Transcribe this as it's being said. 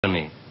Tell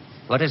me,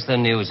 what is the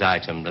news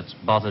item that's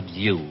bothered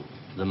you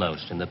the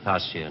most in the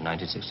past year,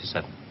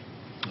 1967?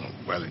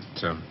 Well,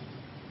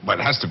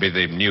 it has to be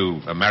the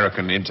new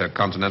American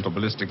intercontinental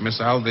ballistic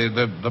missile,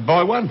 the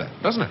Boy Wonder,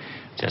 doesn't it?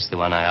 Just the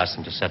one I asked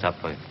him to set up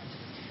for you.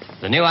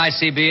 The new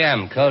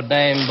ICBM,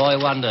 codename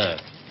Boy Wonder,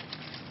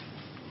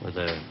 with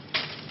a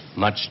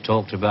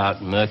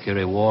much-talked-about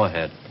Mercury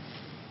warhead.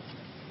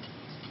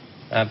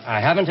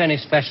 I haven't any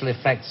special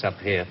effects up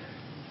here,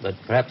 but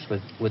perhaps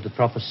with the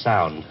proper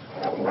sound.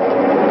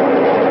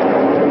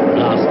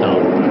 Blast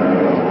off.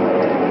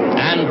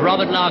 And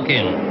Robert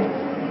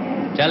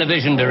Larkin,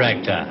 television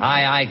director,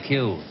 high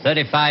IQ,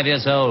 35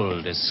 years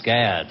old, is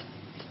scared.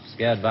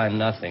 Scared by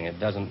nothing. It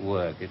doesn't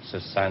work. It's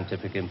a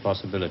scientific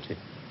impossibility.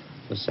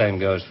 The same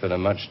goes for the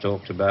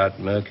much-talked-about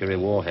Mercury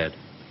warhead.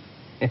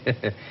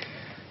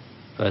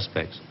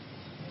 Perspex.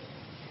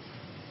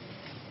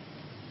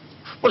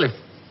 Well,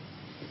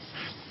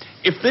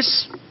 if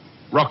this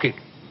rocket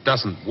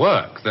doesn't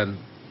work, then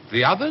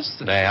the others?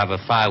 They have a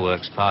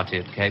fireworks party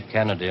at Cape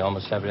Kennedy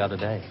almost every other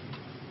day.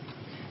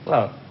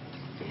 Well,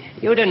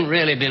 you didn't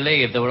really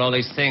believe there were all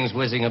these things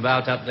whizzing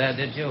about up there,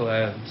 did you?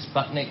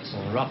 Sputniks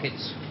and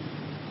rockets.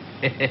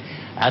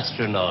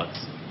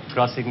 Astronauts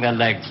crossing their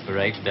legs for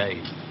 8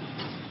 days.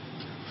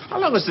 How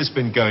long has this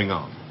been going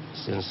on?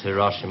 Since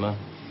Hiroshima.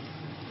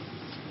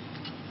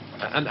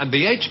 And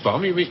the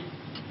H-bomb, you mean,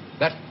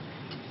 that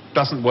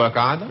doesn't work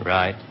either?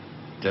 Right.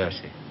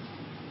 Dirty.